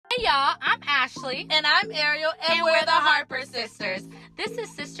y'all. I'm Ashley. And I'm Ariel, and we're the Harper Sisters. This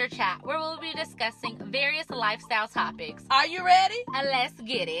is Sister Chat, where we'll be discussing various lifestyle topics. Are you ready? Let's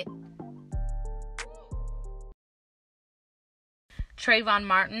get it. Trayvon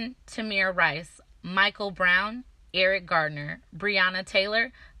Martin, Tamir Rice, Michael Brown, Eric Gardner, Breonna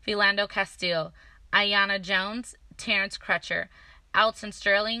Taylor, Philando Castile, Aiyana Jones, Terrence Crutcher, Alton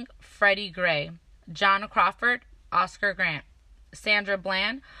Sterling, Freddie Gray, John Crawford, Oscar Grant, Sandra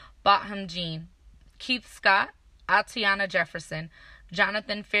Bland, Botham Jean, Keith Scott, Atiana Jefferson,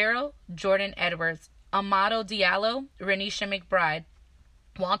 Jonathan Farrell, Jordan Edwards, Amado Diallo, Renisha McBride,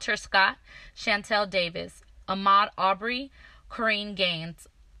 Walter Scott, Chantel Davis, Ahmaud Aubrey, Corrine Gaines,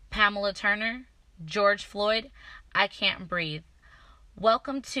 Pamela Turner, George Floyd, I Can't Breathe.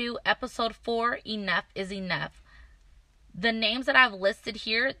 Welcome to episode 4, Enough is Enough. The names that I've listed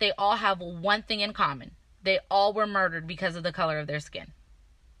here, they all have one thing in common. They all were murdered because of the color of their skin.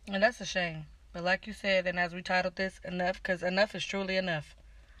 And that's a shame. But like you said, and as we titled this, enough, because enough is truly enough.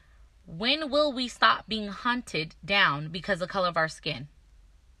 When will we stop being hunted down because of the color of our skin?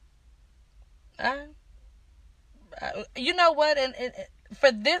 You know what? And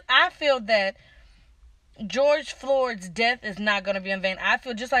for this, I feel that George Floyd's death is not going to be in vain. I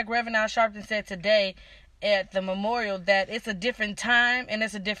feel just like Reverend Al Sharpton said today at the memorial that it's a different time and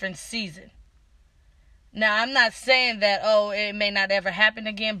it's a different season. Now, I'm not saying that, it may not ever happen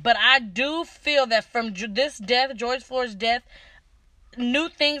again, but I do feel that from this death, George Floyd's death, new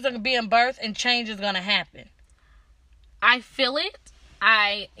things are going to be in birth and change is going to happen. I feel it.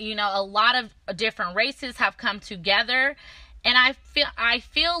 A lot of different races have come together, and I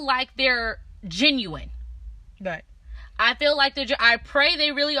feel like they're genuine. Right. I feel like I pray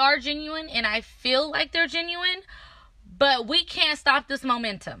they really are genuine, and I feel like they're genuine, but we can't stop this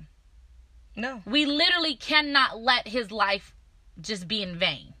momentum. No. We literally cannot let his life just be in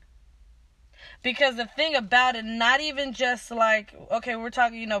vain. Because the thing about it, not even just like, okay, we're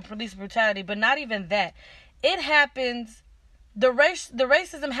talking, police brutality, but not even that. It happens, the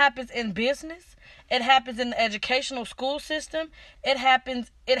racism happens in business. It happens in the educational school system. It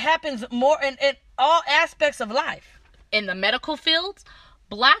happens more in all aspects of life. In the medical fields,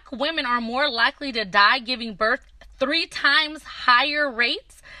 Black women are more likely to die giving birth 3 times higher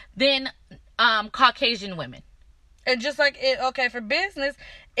rates than Caucasian women. And just like for business,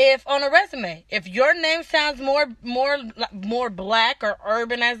 if on a resume, if your name sounds more black or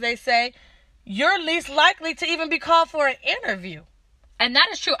urban, as they say, you're least likely to even be called for an interview. And that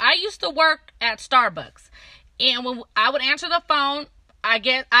is true. I used to work at Starbucks, and when I would answer the phone,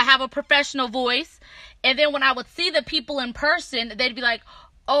 I have a professional voice, and then when I would see the people in person, they'd be like,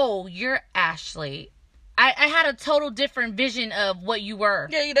 "Oh, you're Ashley." I had a total different vision of what you were.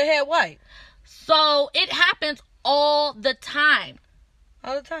 Yeah, you're the head white. So it happens all the time.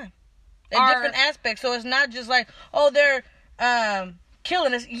 All the time. In different aspects. So it's not just like, they're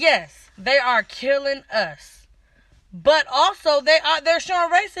killing us. Yes, they are killing us. But also they're showing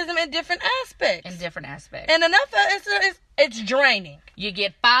racism in different aspects. And enough it's draining. You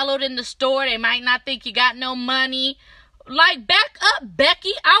get followed in the store. They might not think you got no money. Like, back up,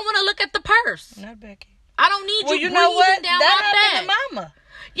 Becky. I want to look at the purse. Not Becky. I don't need you breathing down that my back. To Mama.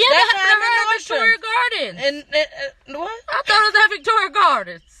 Yeah, that happened to her at Victoria Gardens. And what? I thought it was at Victoria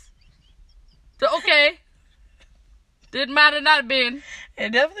Gardens. So, okay. Didn't matter not been.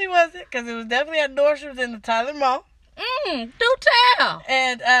 It definitely wasn't, because it was definitely at Nordstrom's in the Tyler Mall. Do tell.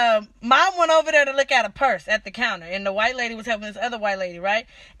 And Mom went over there to look at a purse at the counter, and the white lady was helping this other white lady, right?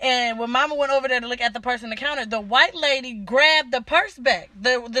 And when Mama went over there to look at the purse on the counter, the white lady grabbed the purse back.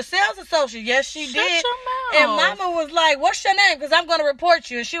 The sales associate, yes, she Shut did. Your mouth. And Mama was like, "What's your name? Because I'm going to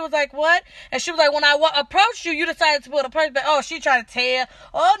report you." And she was like, "What?" And she was like, "When I approached you, you decided to put a purse back." Oh, she tried to tell.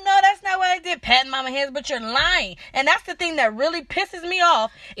 "Oh, no, that's not what I did." Patting Mama's hands, but you're lying. And that's the thing that really pisses me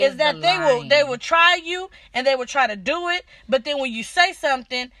off is that they will try you and they will try to do it, but then when you say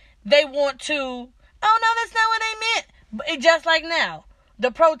something, they want to, "Oh, no, that's not what I meant." But just like now,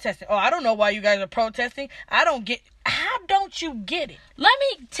 the protesting. "Oh, I don't know why you guys are protesting. How don't you get it? Let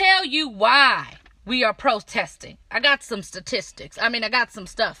me tell you why we are protesting. I got some statistics. I got some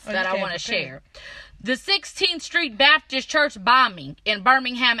stuff that I want to share. The 16th Street Baptist Church bombing in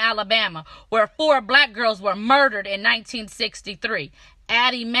Birmingham, Alabama, where 4 black girls were murdered in 1963.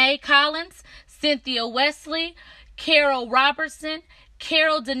 Addie Mae Collins, Cynthia Wesley, Carol Robertson,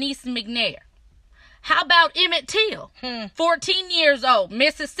 Carol Denise McNair. How about Emmett Till, 14 years old,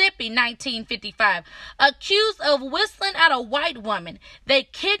 Mississippi, 1955, accused of whistling at a white woman. They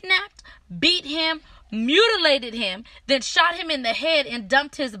kidnapped, beat him, mutilated him, then shot him in the head and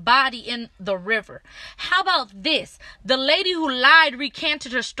dumped his body in the river. How about this? The lady who lied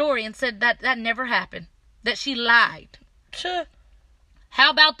recanted her story and said that never happened, that she lied. Sure. How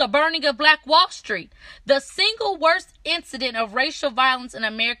about the burning of Black Wall Street? The single worst incident of racial violence in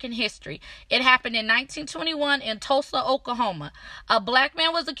American history. It happened in 1921 in Tulsa, Oklahoma. A black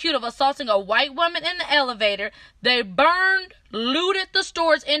man was accused of assaulting a white woman in the elevator. They burned, looted the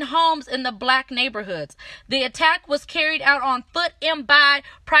stores and homes in the black neighborhoods. The attack was carried out on foot and by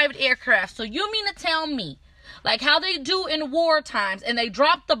private aircraft. So you mean to tell me, like how they do in war times, and they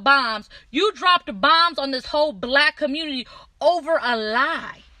drop the bombs, you dropped bombs on this whole black community over a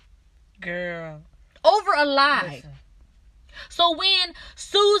lie? Girl. Over a lie. Listen. So when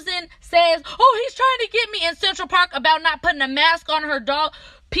Susan says, oh, he's trying to get me in Central Park about not putting a mask on her dog,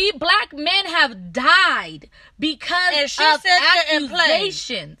 black men have died because of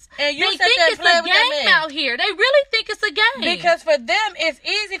accusations. And you they think it's a game out here. They really think it's a game. Because for them, it's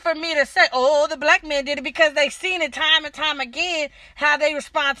easy for me to say, oh, the black man did it, because they've seen it time and time again, how they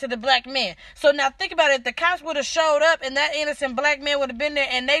respond to the black men. So now think about it. If the cops would have showed up and that innocent black man would have been there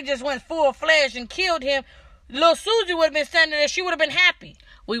and they just went full-fledged and killed him, little Susie would have been standing there. She would have been happy.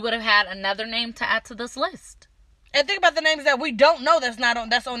 We would have had another name to add to this list. And think about the names that we don't know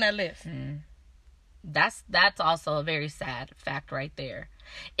that's on that list. That's also a very sad fact right there.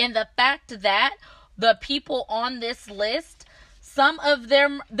 And the fact that the people on this list, the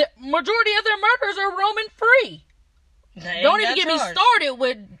majority of their murders are roaming free. Don't even get me started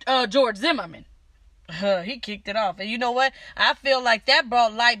with George Zimmerman. He kicked it off. And you know what? I feel like that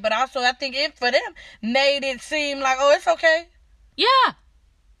brought light, but also I think it, for them, made it seem like, oh, it's okay. Yeah.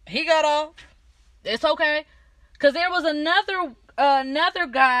 He got off. It's okay. Because there was another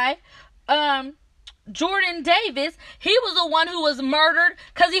guy, Jordan Davis. He was the one who was murdered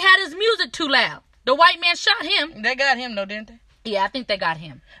because he had his music too loud. The white man shot him. They got him though, didn't they? Yeah, I think they got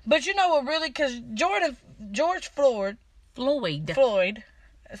him. But you know what, really? Because George Floyd.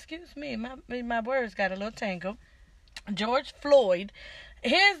 Excuse me, my words got a little tangled. George Floyd,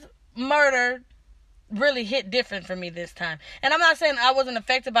 his murder really hit different for me this time. And I'm not saying I wasn't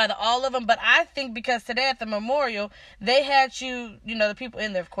affected by all of them, but I think because today at the memorial, they had the people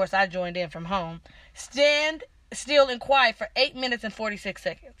in there, of course, I joined in from home, stand still and quiet for 8 minutes and 46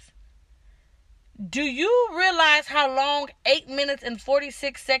 seconds. Do you realize how long 8 minutes and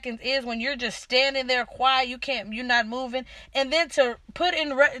 46 seconds is when you're just standing there quiet, you're not moving? And then to put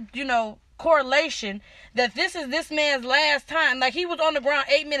in, correlation that this is this man's last time, like he was on the ground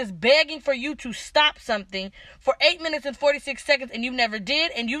 8 minutes begging for you to stop something for 8 minutes and 46 seconds, and you never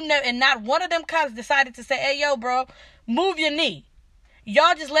did, and not one of them cops decided to say, hey, yo, bro, move your knee.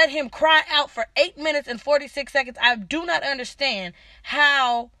 Y'all just let him cry out for 8 minutes and 46 seconds. I do not understand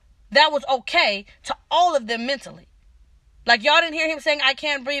how that was okay to all of them mentally. Like, y'all didn't hear him saying, I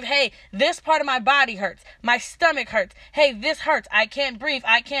can't breathe. Hey, this part of my body hurts. My stomach hurts. Hey, this hurts. I can't breathe.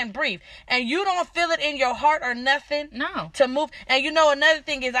 I can't breathe. And you don't feel it in your heart or nothing? No. To move. And another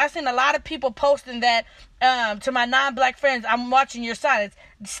thing is, I've seen a lot of people posting that to my non-black friends, I'm watching your silence.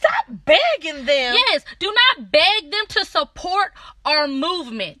 Stop begging them. Yes. Do not beg them to support our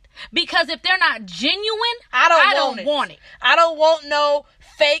movement. Because if they're not genuine, I don't want it. I don't want no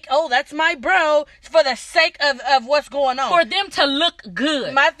fake, oh, that's my bro, for the sake of what's going on. For them to look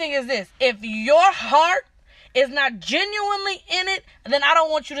good. My thing is this. If your heart is not genuinely in it, then I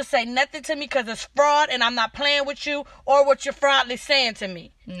don't want you to say nothing to me because it's fraud and I'm not playing with you or what you're fraudly saying to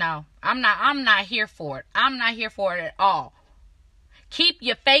me. No, I'm not here for it. I'm not here for it at all. Keep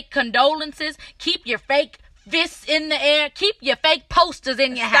your fake condolences. Keep your fake fists in the air. Keep your fake posters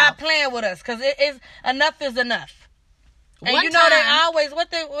in your house. Stop playing with us, because enough is enough. And they always, what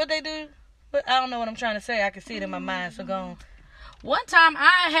they do, I don't know what I'm trying to say. I can see it in my mind, so go on. One time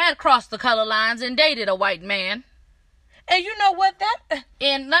I had crossed the color lines and dated a white man. And you know what?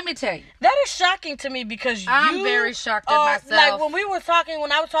 And let me tell you, that is shocking to me, because I'm very shocked at myself. Like when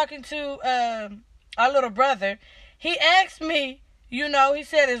I was talking to our little brother, he asked me, he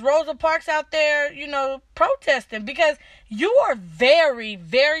said, is Rosa Parks out there, protesting? Because you are very,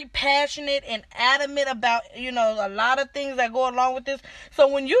 very passionate and adamant about, a lot of things that go along with this. So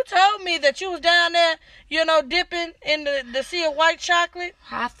when you told me that you was down there, dipping in the sea of white chocolate.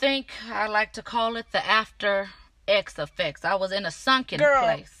 I think I like to call it the after X effects. I was in a sunken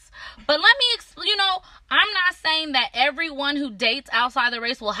place. But let me, I'm not saying that everyone who dates outside the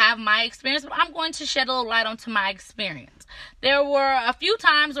race will have my experience, but I'm going to shed a little light onto my experience. There were a few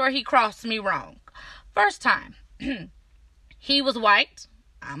times where he crossed me wrong. First time, he was white.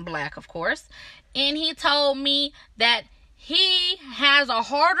 I'm black, of course. And he told me that he has a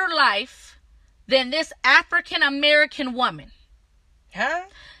harder life than this African American woman. Huh?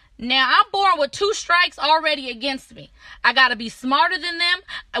 Now, I'm born with 2 strikes already against me. I got to be smarter than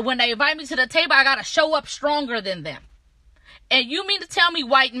them. When they invite me to the table, I got to show up stronger than them. And you mean to tell me,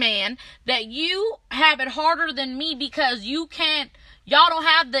 white man, that you have it harder than me because y'all don't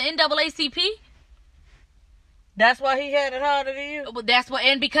have the NAACP? That's why he had it harder than you?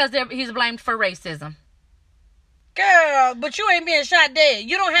 And because he's blamed for racism. Girl, but you ain't being shot dead.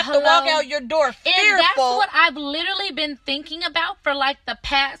 You don't have to walk out your door fearful. And that's what I've literally been thinking about for like the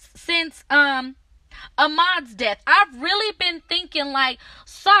past, since Ahmaud's death. I've really been thinking like,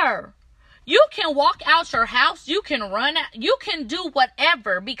 sir, you can walk out your house, you can run out, you can do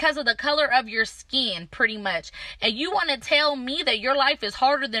whatever because of the color of your skin, pretty much. And you want to tell me that your life is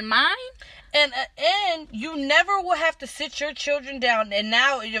harder than mine? And you never will have to sit your children down. And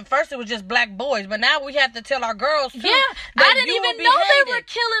now, at first it was just black boys, but now we have to tell our girls too. Yeah, I didn't even know they were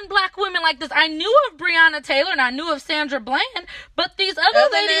killing black women like this. I knew of Breonna Taylor and I knew of Sandra Bland, but these other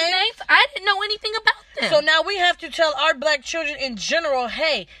ladies' names, I didn't know anything about them. So now we have to tell our black children in general,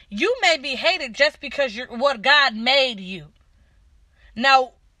 hey, you may be hated just because you're what God made you.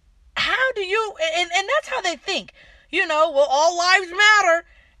 Now, how do you, and that's how they think. You know, well, all lives matter.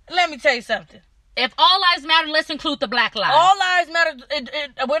 Let me tell you something. If all lives matter, let's include the black lives. All lives matter.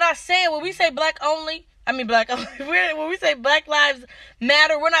 We're not saying, when we say black only, when we say black lives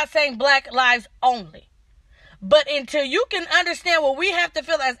matter, we're not saying black lives only. But until you can understand what we have to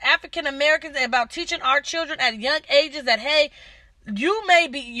feel as African Americans about teaching our children at young ages that, hey,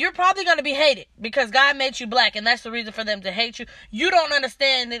 you're probably going to be hated because God made you black and that's the reason for them to hate you. You don't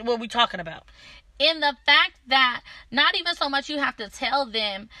understand what we're talking about. In the fact that not even so much you have to tell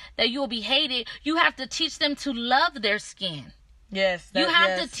them that you will be hated, you have to teach them to love their skin. Yes. You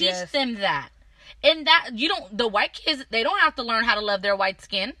have to teach them that. And that the white kids, they don't have to learn how to love their white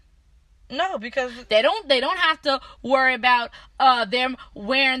skin. No, because they don't have to worry about them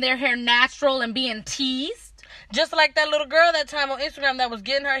wearing their hair natural and being teased. Just like that little girl that time on Instagram that was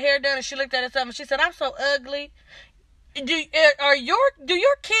getting her hair done and she looked at herself and she said, "I'm so ugly." Do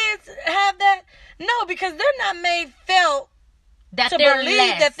your kids have that? No, because they're not made felt that to they're believe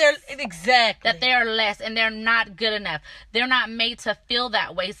less. that they're exactly that they are less and they're not good enough. They're not made to feel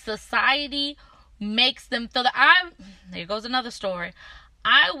that way. Society makes them feel that. There goes another story.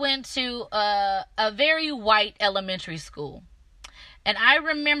 I went to a very white elementary school. And I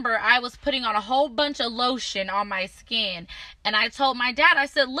remember I was putting on a whole bunch of lotion on my skin. And I told my dad, I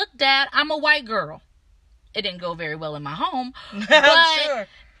said, "Look, Dad, I'm a white girl." It didn't go very well in my home. But sure.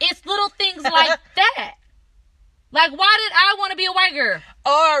 It's little things like that. Like, why did I want to be a white girl?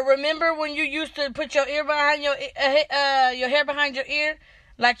 Or remember when you used to put your ear behind your hair behind your ear,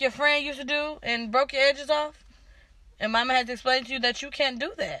 like your friend used to do, and broke your edges off? And Mama had to explain to you that you can't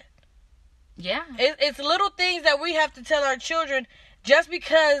do that. Yeah. It's little things that we have to tell our children. Just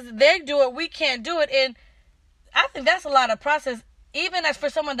because they do it, we can't do it. And I think that's a lot of process, even as for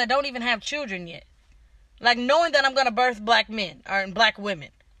someone that don't even have children yet. Like knowing that I'm going to birth black men or black women.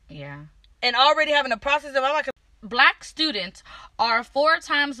 Yeah. And already having a process of, I'm like, black students are 4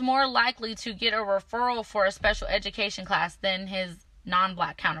 times more likely to get a referral for a special education class than his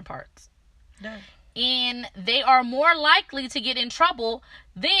non-black counterparts. No. And they are more likely to get in trouble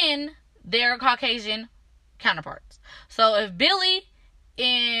than their Caucasian counterparts. So if Billy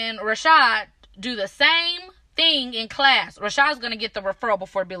and Rashad do the same thing in class, Rashad's going to get the referral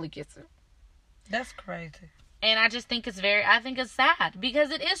before Billy gets it. That's crazy. And I just think I think it's sad because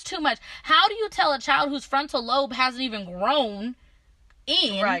it is too much. How do you tell a child whose frontal lobe hasn't even grown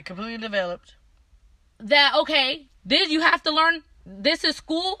in? Right, completely developed. That, okay, you have to learn, this is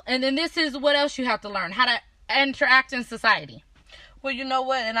school, and then this is what else you have to learn, how to interact in society. Well, you know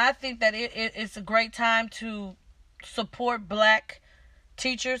what? And I think that it's a great time to support black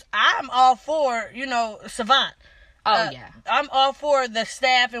teachers. I'm all for, Savant. Oh, yeah. I'm all for the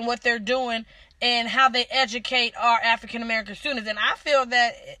staff and what they're doing and how they educate our African-American students. And I feel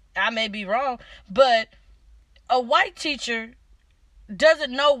that, I may be wrong, but a white teacher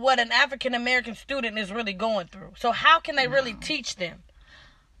doesn't know what an African-American student is really going through. So how can they really teach them?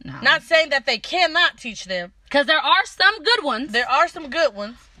 No. Not saying that they cannot teach them. Because there are some good ones. There are some good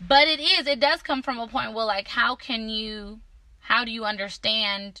ones. But it does come from a point where, like, how do you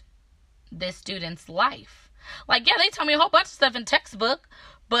understand this student's life? Like, yeah, they tell me a whole bunch of stuff in textbook,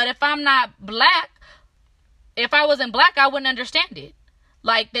 but if I'm not black, if I wasn't black, I wouldn't understand it.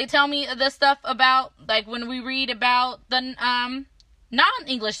 Like, they tell me the stuff about, like, when we read about the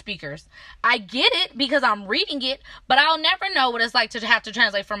non-English speakers. I get it because I'm reading it, but I'll never know what it's like to have to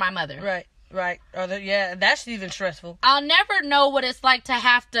translate for my mother. Right. Right. Yeah, that's even stressful. I'll never know what it's like to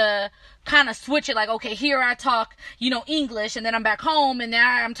have to kind of switch it. Like, okay, here I talk, English, and then I'm back home, and then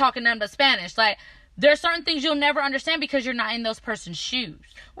I'm talking nothing but Spanish. Like, there are certain things you'll never understand because you're not in those person's shoes.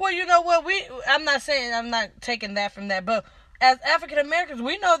 Well, you know what? I'm not taking that from that, but as African Americans,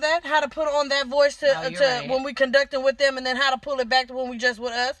 we know that, how to put on that voice to right. when we conducting with them, and then how to pull it back to when we just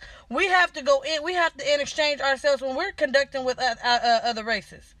with us. We have to go in. We have to exchange ourselves when we're conducting with other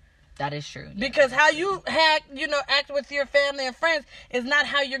races. That is true. Because how you act with your family and friends is not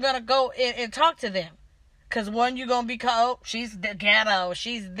how you're gonna go and talk to them. Because one, you're going to be called, she's the ghetto,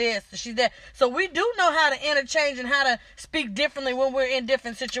 she's this, she's that. So we do know how to interchange and how to speak differently when we're in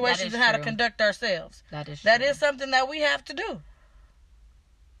different situations and how to conduct ourselves. That is true. That true. is something that we have to do.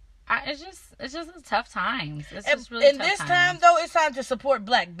 It's just a tough times. It's just really tough times. And this time, though, it's time to support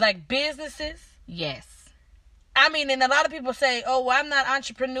black businesses. Yes. I mean, and a lot of people say, oh, well, I'm not an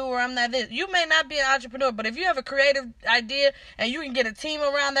entrepreneur, I'm not this. You may not be an entrepreneur, but if you have a creative idea and you can get a team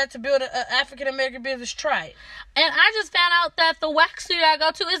around that to build an African-American business, try it. And I just found out that the wax studio I go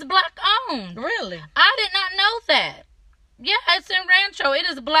to is black owned. Really? I did not know that. Yeah, it's in Rancho. It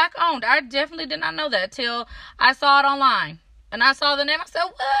is black owned. I definitely did not know that till I saw it online. And I saw the name. I said,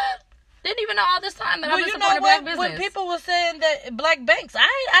 what? Didn't even know all this time that I've been supporting black business. When people were saying that black banks,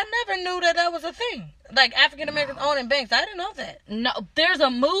 I never knew that was a thing. Like African Americans owning banks. I didn't know that. No, there's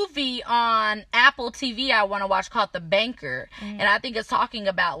a movie on Apple TV I want to watch called The Banker. And I think it's talking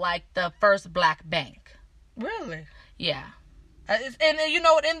about like the first black bank. Really? Yeah. And you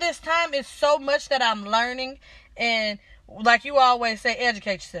know what? In this time, it's so much that I'm learning. And like you always say,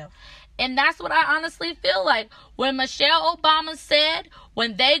 educate yourself. And that's what I honestly feel like. When Michelle Obama said,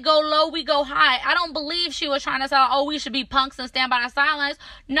 when they go low, we go high, I don't believe she was trying to say, oh, we should be punks and stand by the sidelines.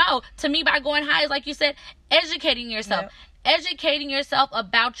 No, to me, by going high is, like you said, educating yourself. Yep. Educating yourself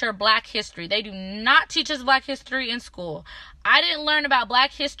about your black history. They do not teach us black history in school. I didn't learn about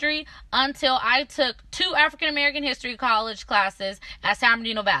black history until I took 2 African-American history college classes at San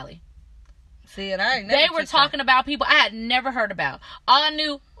Bernardino Valley. See, and I ain't never They were talking about people I had never heard about. All I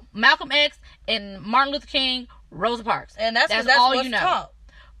knew, Malcolm X and Martin Luther King, Rosa Parks. And that's all you know. Taught.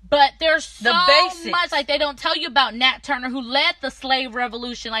 But there's so much, like, they don't tell you about Nat Turner, who led the slave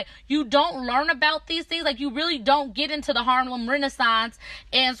revolution. Like, you don't learn about these things. Like, you really don't get into the Harlem Renaissance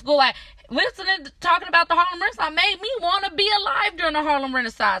in school. Like, listening to talking about the Harlem Renaissance made me want to be alive during the Harlem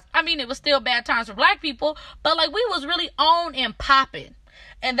Renaissance. I mean, it was still bad times for black people, but, like, we was really on and popping.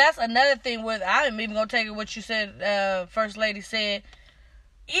 And that's another thing with, I'm even going to take it what you said, First Lady said,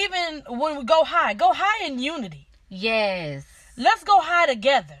 even when we go high in unity. Yes. Let's go high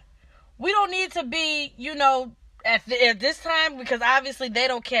together. We don't need to be, at this time, because obviously they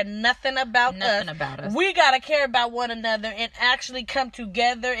don't care nothing about us. We got to care about one another and actually come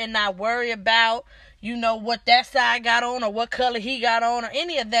together and not worry about, what that side got on or what color he got on or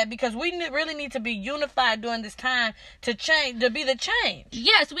any of that, because we really need to be unified during this time to be the change.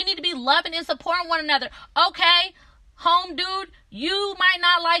 Yes, we need to be loving and supporting one another. Okay, home dude, you might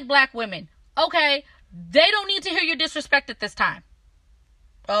not like black women. Okay, they don't need to hear your disrespect at this time.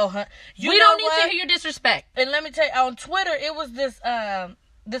 Oh, we don't need to hear your disrespect. And let me tell you, on Twitter, it was this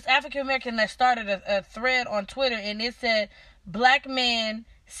African American that started a thread on Twitter, and it said, "Black men,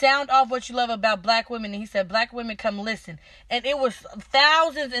 sound off what you love about black women." And he said, "Black women, come listen." And it was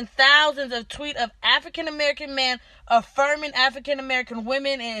thousands and thousands of tweets of African American men affirming African American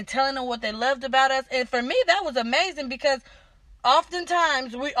women and telling them what they loved about us. And for me, that was amazing, because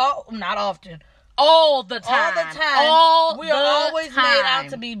oftentimes all the time. We are always made out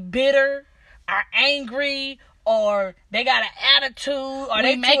to be bitter or angry, or they got an attitude, or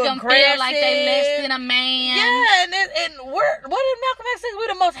they make them aggressive. Feel like they less than a man. Yeah, and what did Malcolm X say? We're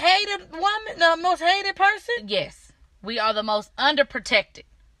the most hated woman, the most hated person? Yes. We are the most underprotected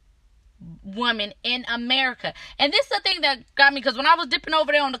woman in America. And this is the thing that got me, because when I was dipping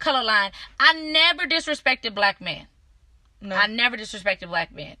over there on the color line, I never disrespected black men. No. I never disrespected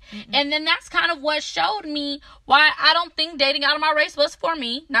black men. Mm-mm. And then that's kind of what showed me why I don't think dating out of my race was for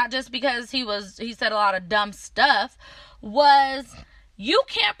me. Not just because he said a lot of dumb stuff. Was, you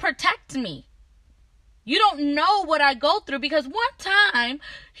can't protect me. You don't know what I go through, because one time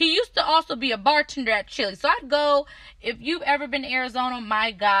he used to also be a bartender at Chili's. So I'd go, if you've ever been to Arizona,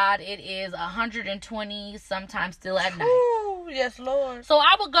 my God, it is 120 sometimes still at night. Ooh, yes, Lord. So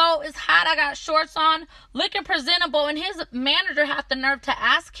I would go, it's hot, I got shorts on, looking presentable, and his manager had the nerve to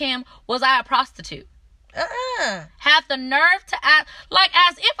ask him, was I a prostitute? Had the nerve to ask, like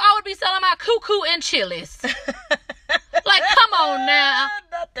as if I would be selling my cuckoo in Chili's. Like, come on now.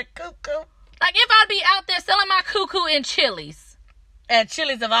 Not the cuckoo. Like, if I'd be out there selling my cuckoo in Chili's. At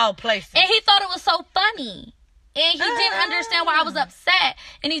Chili's of all places. And he thought it was so funny. And he didn't understand why I was upset.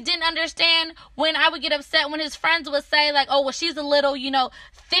 And he didn't understand when I would get upset when his friends would say, like, oh, well, she's a little,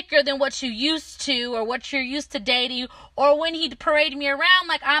 thicker than what you used to or what you're used to dating. Or when he'd parade me around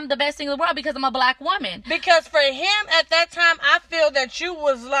like I'm the best thing in the world because I'm a black woman. Because for him at that time, I feel that you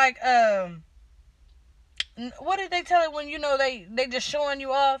was like, what did they tell it when, they just showing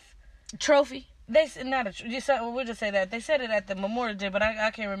you off? Trophy. They said, we'll just say that. They said it at the Memorial Day, but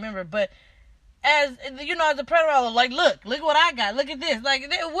I can't remember. But as a predator, I was like, look what I got. Look at this. Like,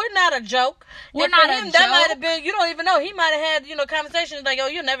 we're not a joke. We're not a joke. That might have been, you don't even know. He might have had, conversations like, oh,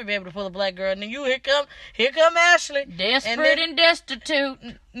 you'll never be able to pull a black girl. And then here come Ashley. Desperate and destitute.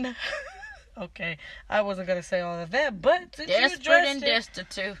 Okay. I wasn't going to say all of that, but desperate and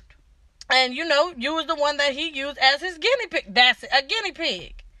destitute. And, you was the one that he used as his guinea pig. That's it, a guinea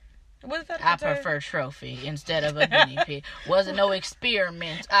pig. What is that? I prefer trophy instead of a guinea pig. Wasn't no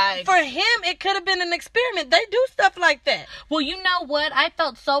experiment. For him, it could have been an experiment. They do stuff like that. Well, you know what? I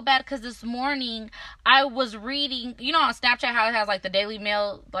felt so bad because this morning I was reading, on Snapchat how it has like the Daily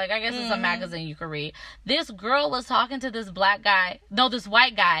Mail, like I guess it's a magazine you can read. This girl was talking to this white guy.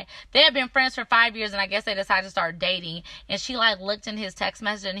 They had been friends for 5 years and I guess they decided to start dating. And she like looked in his text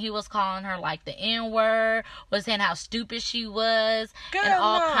message and he was calling her like the N-word, was saying how stupid she was and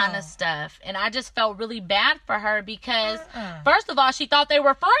all kind of stuff. And I just felt really bad for her because first of all, she thought they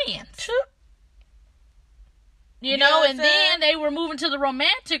were friends. And then they were moving to the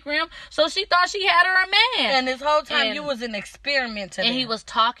romantic realm, so she thought she had her a man. And this whole time you was an experiment to them. And he was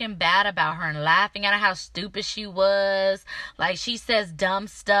talking bad about her and laughing at her how stupid she was. Like, she says dumb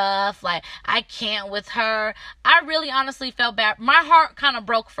stuff. Like, I can't with her. I really honestly felt bad. My heart kind of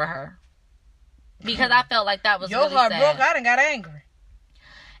broke for her. Because I felt like that was really sad. Your heart broke? I done got angry.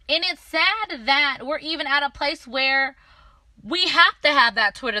 And it's sad that we're even at a place where we have to have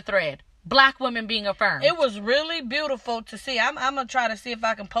that Twitter thread. Black women being affirmed. It was really beautiful to see. I'm going to try to see if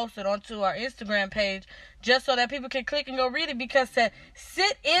I can post it onto our Instagram page just so that people can click and go read it. Because to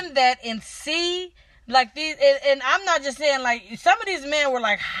sit in that and see like these, and I'm not just saying like some of these men were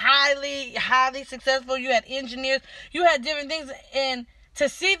like highly, highly successful. You had engineers, you had different things. And to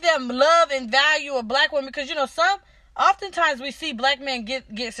see them love and value a black woman, because oftentimes we see black men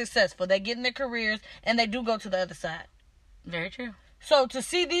get successful. They get in their careers and they do go to the other side. Very true. So to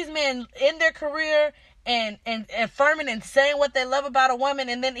see these men in their career and affirming and saying what they love about a woman,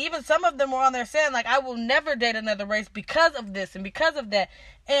 and then even some of them were on there saying like, I will never date another race because of this and because of that.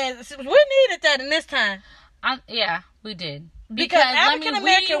 And we needed that in this time. Yeah, we did. Because African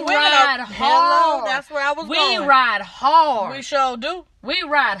American women ride hard. That's where I was going. We ride hard. We sure do. We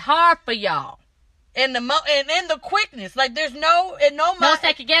ride hard for y'all. And the quickness, like there's no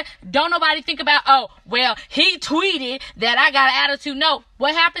second guess. Don't nobody think about, oh, well, he tweeted that I got an attitude. No,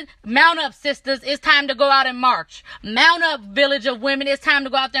 what happened? Mount up, sisters. It's time to go out and march. Mount up, village of women. It's time to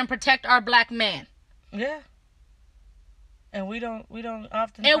go out there and protect our black men. Yeah. And we don't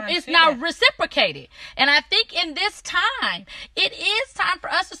often. And it's not reciprocated. And I think in this time, it is time for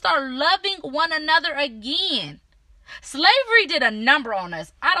us to start loving one another again. Slavery did a number on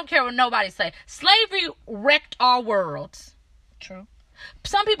us. I don't care what nobody say. Slavery wrecked our worlds. True.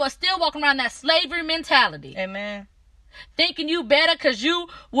 Some people are still walking around that slavery mentality. Amen. Thinking you better because you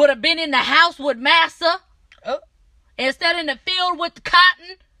would have been in the house with massa. Instead in the field with the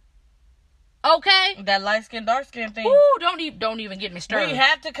cotton. Okay? That light skin, dark skin thing. Ooh, don't even get me started. We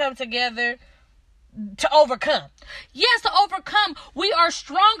have to come together to overcome. Yes, to overcome. We are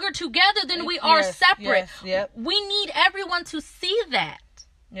stronger together than we are separate. Yes, yep. We need everyone to see that.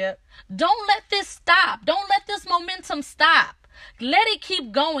 Yep. Don't let this stop. Don't let this momentum stop. Let it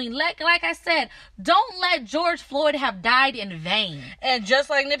keep going. Like I said, don't let George Floyd have died in vain. And just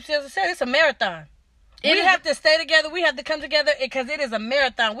like Nipsey Hussle said, it's a marathon. We have to stay together. We have to come together because it is a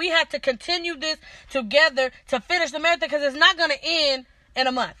marathon. We have to continue this together to finish the marathon because it's not going to end in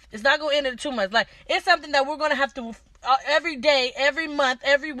a month. It's not going to end in 2 months. Like, it's something that we're going to have to every day, every month,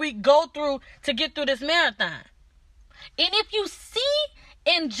 every week go through to get through this marathon. And if you see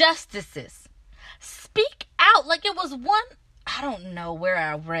injustices, speak out. Like it was one, I don't know where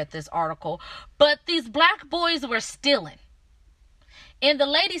I read this article, but these black boys were stealing. And the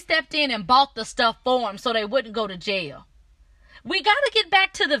lady stepped in and bought the stuff for them so they wouldn't go to jail. We got to get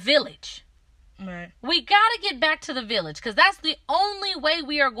back to the village. Right. We got to get back to the village because that's the only way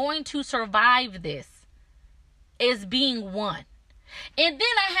we are going to survive this is being one. And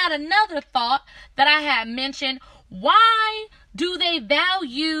then I had another thought that I had mentioned. Why do they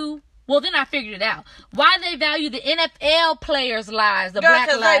value Well, then I figured it out. Why they value the NFL players' lives, the Girl, black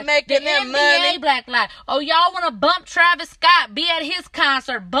 'cause lives, they making the them NBA money. black life. Oh, y'all want to bump Travis Scott, be at his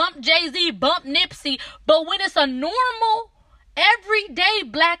concert, bump Jay-Z, bump Nipsey. But when it's a normal, everyday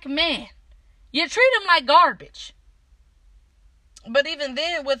black man, you treat him like garbage. But even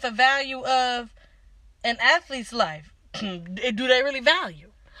then, with the value of an athlete's life, do they really value?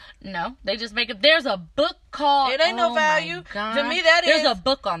 No, they just make it. There's a book called. It ain't no oh value. my God. To me, There's a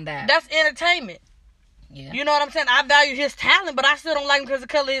book on that. That's entertainment. Yeah. You know what I'm saying? I value his talent, but I still don't like him because of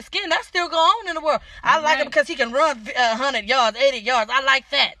the color of his skin. That still go on in the world. I like him because he can run 100 yards, 80 yards. I like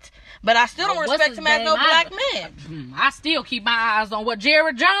that. But I still don't respect him as no black man. I still keep my eyes on what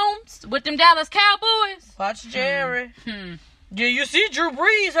Jerry Jones with them Dallas Cowboys. Watch Jerry. Yeah, you see Drew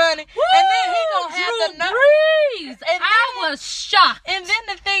Brees, honey. Woo! And then he gonna have the Drew Brees. And I was shocked. And then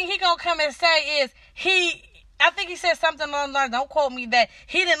the thing he gonna come and say is I think he said something along the lines, don't quote me, that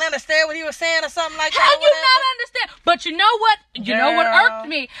he didn't understand what he was saying or something like that. How you not understand? But you know what? You know what irked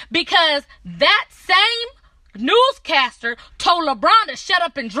me? Because that same newscaster told LeBron to shut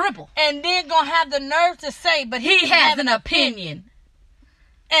up and dribble. And then gonna have the nerve to say, but He has an opinion.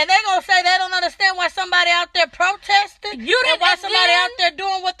 And they gonna say they don't understand why somebody out there protesting. And why somebody out there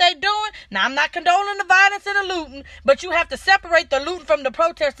doing what they doing. Now, I'm not condoning the violence and the looting, but you have to separate the looting from the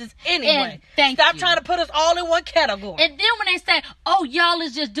protesters anyway. Stop trying to put us all in one category. And then when they say, oh, y'all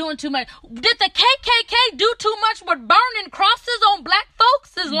is just doing too much. Did the KKK do too much with burning crosses on black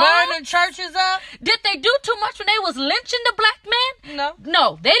folks' lawns? Burning churches up? Did they do too much when they was lynching the black men? No.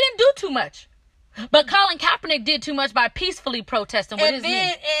 No, they didn't do too much. But Colin Kaepernick did too much by peacefully protesting with his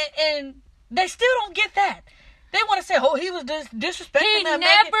knee. And they still don't get that. They want to say, oh, he was disrespecting He them.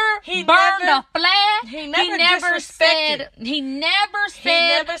 He burned a flag. He never said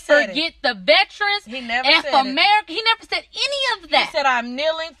forget the veterans. He never F said America. He never said any of that. He said, I'm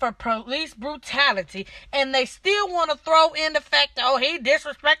kneeling for police brutality. And they still want to throw in the fact that, oh, he's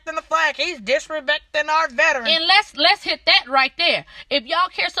disrespecting the flag. He's disrespecting our veterans. And let's hit that right there. If y'all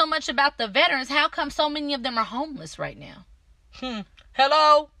care so much about the veterans, how come so many of them are homeless right now?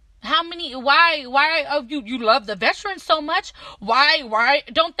 Hello? How many, why of you love the veterans so much? Why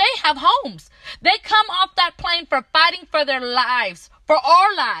don't they have homes? They come off that plane for fighting for their lives, for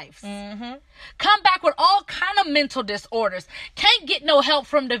our lives. Mm-hmm. Come back with all kind of mental disorders. Can't get no help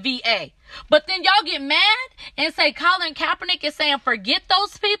from the VA. But then y'all get mad and say Colin Kaepernick is saying forget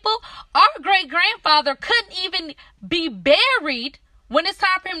those people. Our great-grandfather couldn't even be buried. When it's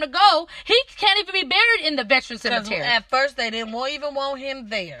time for him to go, he can't even be buried in the veteran cemetery. At first, they didn't even want him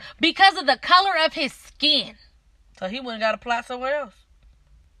there. Because of the color of his skin. So he wouldn't got to plot somewhere else.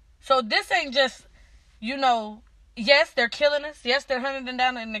 So this ain't just, yes, they're killing us. Yes, they're hunting them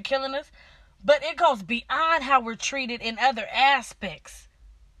down and they're killing us. But it goes beyond how we're treated in other aspects.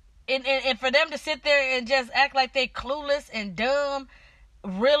 And for them to sit there and just act like they clueless and dumb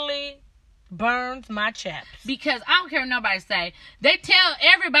really burns my chaps. Because I don't care what nobody say. They tell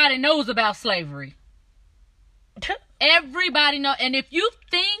everybody knows about slavery. Everybody know. And if you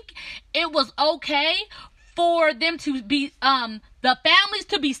think it was okay for them to be, the families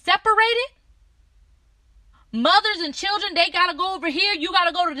to be separated, mothers and children, they gotta go over here, you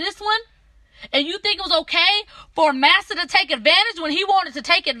gotta go to this one, and you think it was okay for Master to take advantage when he wanted to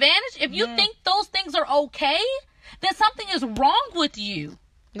take advantage, if you think those things are okay, then something is wrong with you.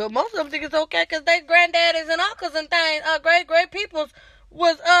 But most of them think it's okay because their granddaddies and uncles and things, great peoples,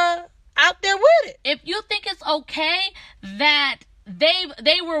 was out there with it. If you think it's okay that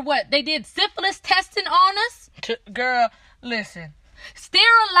they were they did syphilis testing on us? Girl, listen.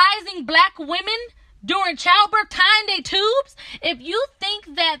 Sterilizing black women during childbirth, tying their tubes? If you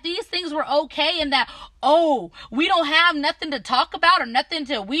think that these things were okay and that, we don't have nothing to talk about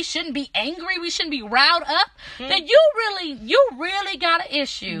or we shouldn't be angry, we shouldn't be riled up, then you really got an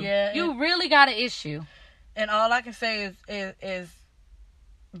issue. Yeah, you really got an issue. And all I can say is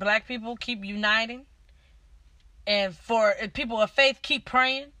black people keep uniting. And for people of faith, keep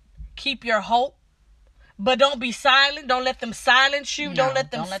praying. Keep your hope. But don't be silent. Don't let them silence you. No, don't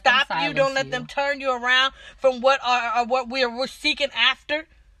let them stop you. Don't let them turn you around from what we're seeking after.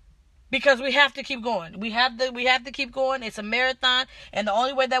 Because we have to keep going. We have to keep going. It's a marathon, and the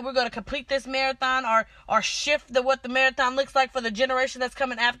only way that we're going to complete this marathon or shift what the marathon looks like for the generation that's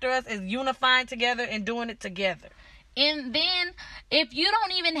coming after us is unifying together and doing it together. And then if you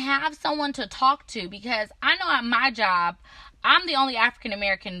don't even have someone to talk to, because I know at my job, I'm the only African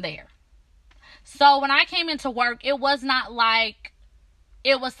American there. So when I came into work, it was not like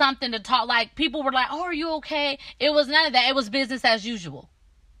it was something to talk. Like people were like, "Oh, are you okay?" It was none of that. It was business as usual.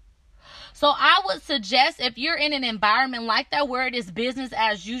 So I would suggest, if you're in an environment like that where it is business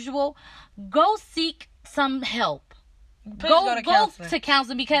as usual, go seek some help. Please go to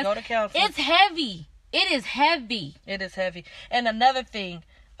counseling because it's heavy. It is heavy. It is heavy. And another thing,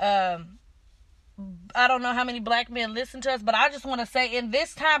 I don't know how many black men listen to us, but I just want to say, in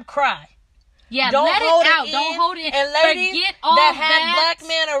this time, cry. Yeah, don't let it out. Don't hold it in. And ladies forget all that have black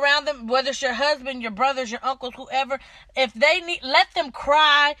men around them, whether it's your husband, your brothers, your uncles, whoever, if they need, let them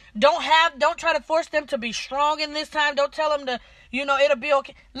cry. Don't try to force them to be strong in this time. Don't tell them to, it'll be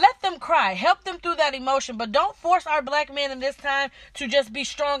okay. Let them cry. Help them through that emotion. But don't force our black men in this time to just be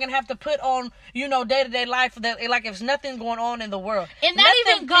strong and have to put on, day-to-day life that like if nothing going on in the world. And that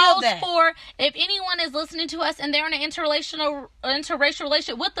even goes for if anyone is listening to us and they're in an interracial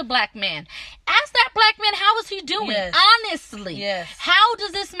relationship with the black man. Ask that black man, how is he doing? Yes. Honestly. Yes. How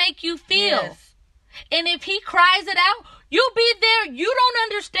does this make you feel? Yes. And if he cries it out, you'll be there. You don't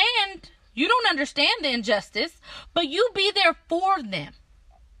understand. You don't understand the injustice, but you be there for them.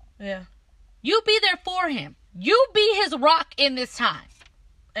 Yeah. You be there for him. You be his rock in this time.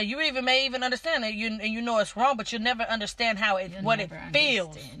 And you may even understand it. You know it's wrong, but you'll never understand what it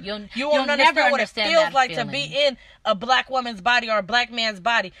feels. You won't understand what it feels like to be in a black woman's body or a black man's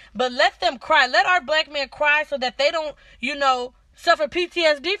body. But let them cry. Let our black men cry so that they don't, suffer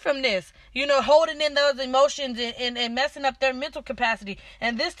PTSD from this. Holding in those emotions and messing up their mental capacity.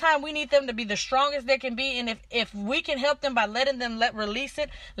 And this time we need them to be the strongest they can be. And if we can help them by letting them release it,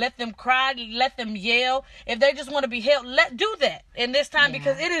 let them cry, let them yell. If they just want to be held, do that in this time,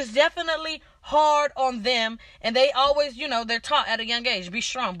 because it is definitely hard on them. And they always, they're taught at a young age, be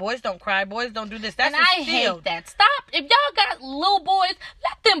strong. Boys don't cry. Boys don't do this. That's and I hate that. Stop. If y'all got little boys,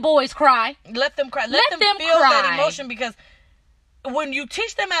 let them boys cry. Let them cry. Let them feel that emotion, because when you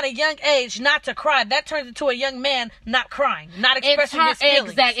teach them at a young age not to cry, that turns into a young man not crying, not expressing his feelings.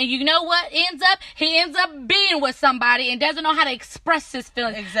 Exactly. And you know what he ends up being with somebody and doesn't know how to express his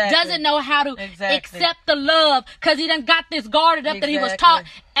feelings. Exactly. Doesn't know how to accept the love, because he done got this guarded up that he was taught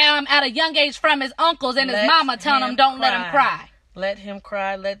at a young age from his uncles and his mama telling him don't let him cry. Let him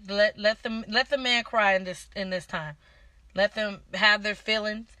cry. Let the man cry in this time. Let them have their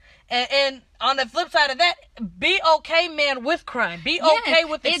feelings. And on the flip side of that, be okay, man, with crying. Be okay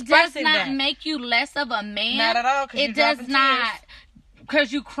with expressing that. It does not make you less of a man. Not at all. It does not.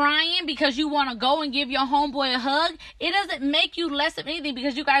 Because you crying because you want to go and give your homeboy a hug. It doesn't make you less of anything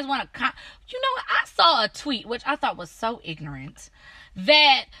because you guys want to. I saw a tweet, which I thought was so ignorant,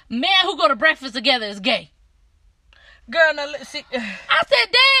 that men who go to breakfast together is gay. Girl, now see. I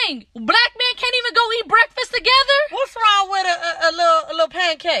said, dang, black men can't even go eat breakfast together? What's wrong with a little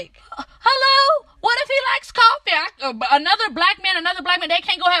pancake? Hello? What if he likes coffee? Another black man, they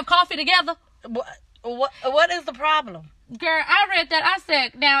can't go have coffee together? What is the problem? Girl, I read that. I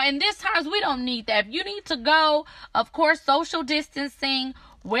said, now, in this times, we don't need that. If you need to go, of course, social distancing,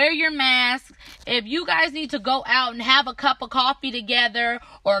 wear your mask. If you guys need to go out and have a cup of coffee together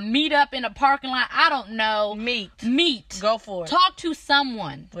or meet up in a parking lot, I don't know. Meet. Go for it. Talk to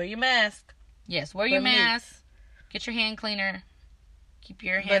someone. Wear your mask. Yes, wear your mask. Get your hand cleaner. Keep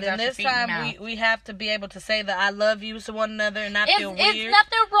your hands out your feet and mouth. But in this time, we have to be able to say that I love you to one another and not feel weird. It's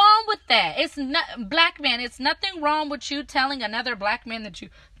nothing wrong with that. It's not, black man, it's nothing wrong with you telling another black man that you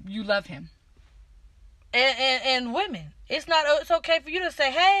love him. And women, it's okay for you to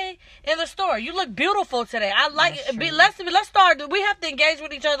say, hey, in the store, you look beautiful today. I like it. Let's start. We have to engage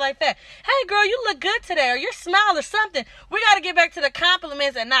with each other like that. Hey, girl, you look good today, or your smile or something. We got to get back to the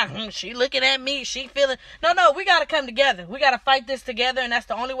compliments and not, she looking at me, she feeling. No, we got to come together. We got to fight this together, and that's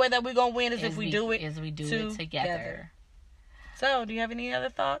the only way that we're going to win is if we do it together. So, do you have any other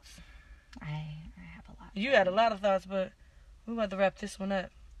thoughts? I have a lot. You had a lot of thoughts, but we're about to wrap this one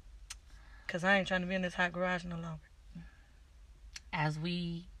up. Because I ain't trying to be in this hot garage no longer.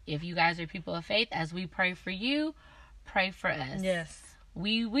 If you guys are people of faith, as we pray for you, pray for us. Yes.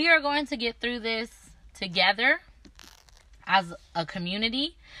 We are going to get through this together as a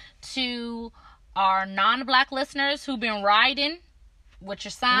community. To our non-black listeners who've been riding with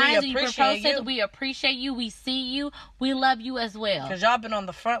your signs and your protesters, we appreciate you. We see you. We love you as well. Because y'all been on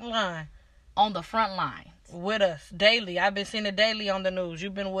the front line. On the front line. With us daily. I've been seeing it daily on the news.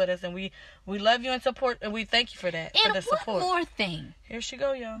 You've been with us, and we love you and support, and we thank you for that. And for the support. One more thing. Here she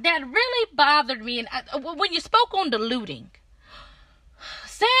go, y'all. That really bothered me, and when you spoke on the looting,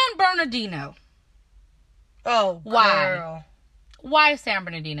 San Bernardino. Oh, why? Girl. Why San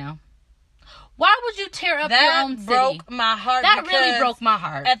Bernardino? Why would you tear up your own city? That broke my heart. That really broke my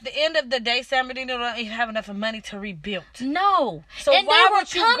heart. At the end of the day, San Bernardino don't even have enough money to rebuild. No. So and why they were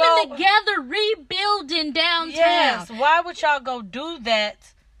would you coming together rebuilding downtown. Yes. Why would y'all go do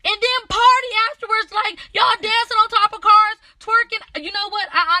that? And then like, y'all dancing on top of cars, twerking. You know what?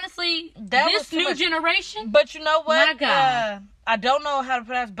 I honestly, this new generation. But you know what? My God. I don't know how to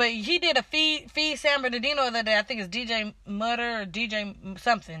pronounce, but he did a feed San Bernardino the other day. I think it's DJ Mutter or DJ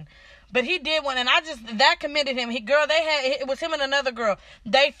something. But he did one, and that commended him. It was him and another girl.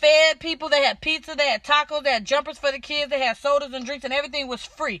 They fed people. They had pizza. They had tacos. They had jumpers for the kids. They had sodas and drinks, and everything was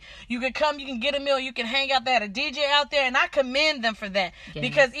free. You could come. You can get a meal. You can hang out. They had a DJ out there, and I commend them for that. Yes.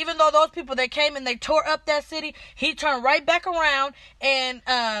 Because even though those people, they came and they tore up that city, he turned right back around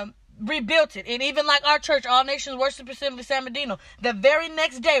and rebuilt it. And even like our church, All Nations Worship Assembly San Bernardino, the very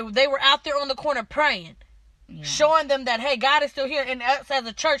next day, they were out there on the corner praying. Yeah. Showing them that, hey, God is still here, and us as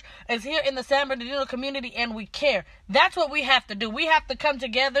a church is here in the San Bernardino community, and we care. That's what we have to do. We have to come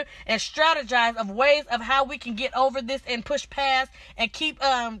together and strategize of ways of how we can get over this and push past and keep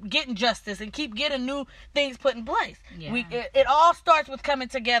getting justice and keep getting new things put in place. Yeah. It all starts with coming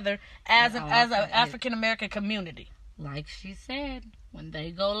together as an African American community. Like she said, when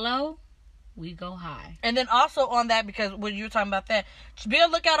they go low, we go high. And then also on that, because when you were talking about that, be on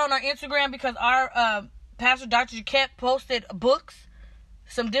the lookout on our Instagram, because our Pastor Dr. Jaquette posted books,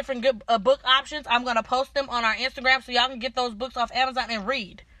 some different good book options. I'm going to post them on our Instagram so y'all can get those books off Amazon and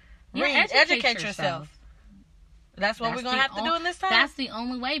read. Educate yourself. That's what we're going to have to do in this time. That's the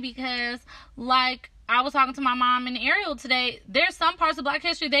only way, because, like, I was talking to my mom and Ariel today. There's some parts of Black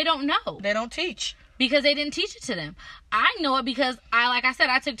history they don't know. They don't teach. Because they didn't teach it to them. I know it because, like I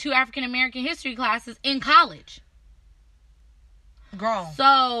said, I took 2 African American history classes in college. Grown.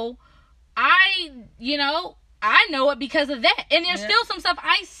 So I know it because of that. And there's still some stuff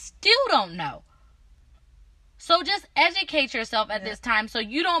I still don't know. So just educate yourself at this time so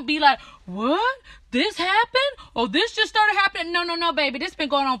you don't be like, what? This happened? Oh, this just started happening? No, baby. This been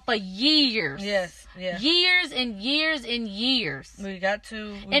going on for years. Yes. Yeah. Years and years and years. You've got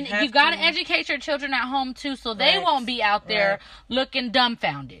to educate your children at home too, so they won't be out there looking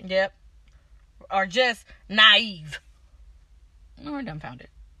dumbfounded. Yep. Or just naive. Or dumbfounded.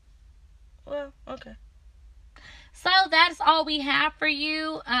 Well, okay. So that's all we have for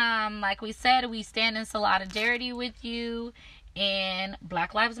you. Like we said, we stand in solidarity with you, and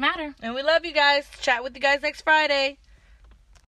Black Lives Matter. And we love you guys. Chat with you guys next Friday.